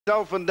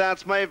Dolphin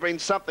Dance may have been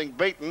something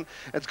beaten.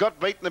 It's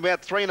got beaten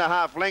about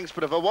 3.5 lengths,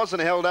 but if it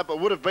wasn't held up, it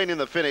would have been in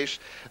the finish.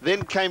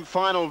 Then came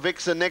Final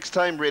Vixen, next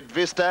came Red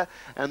Vista,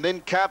 and then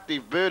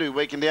Captive Bird, who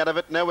weakened out of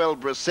it, Noel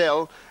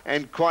Brissell,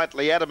 and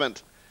Quietly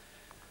Adamant.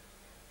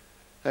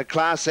 A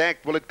class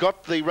act. Well, it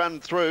got the run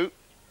through.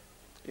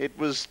 It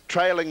was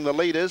trailing the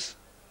leaders.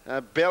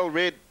 Bell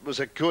Red was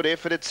a good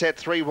effort. It sat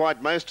 3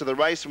 wide most of the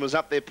race and was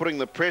up there putting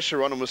the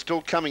pressure on and was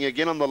still coming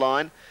again on the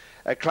line.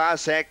 A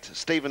class act,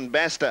 Stephen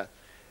Baster,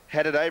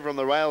 had it over on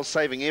the rails,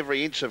 saving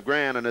every inch of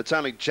ground, and it's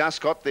only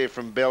just got there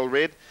from Bell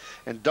Red.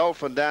 And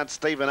Dolphin Dance,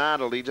 Stephen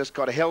Arnold, he just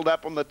got held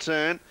up on the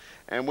turn,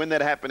 and when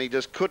that happened, he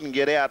just couldn't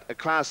get out. A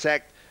class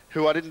act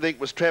who I didn't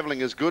think was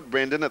travelling as good,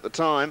 Brendan, at the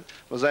time,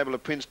 was able to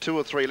pinch 2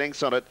 or 3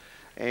 lengths on it,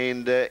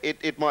 and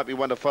it might be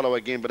one to follow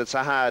again, but it's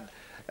a hard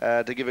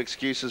to give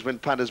excuses when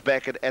punters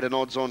back at an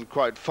odds-on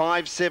quote.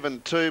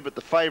 5-7-2, but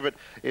the favourite,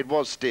 it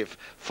was stiff.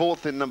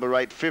 4th in number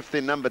 8, 5th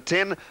in number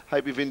 10.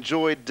 Hope you've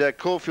enjoyed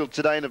Caulfield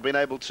today and have been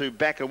able to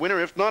back a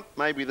winner. If not,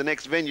 maybe the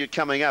next venue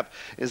coming up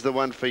is the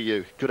one for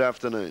you. Good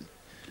afternoon.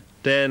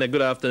 Dan, a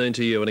good afternoon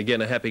to you, and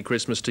again, a happy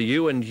Christmas to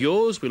you and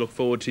yours. We look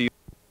forward to you.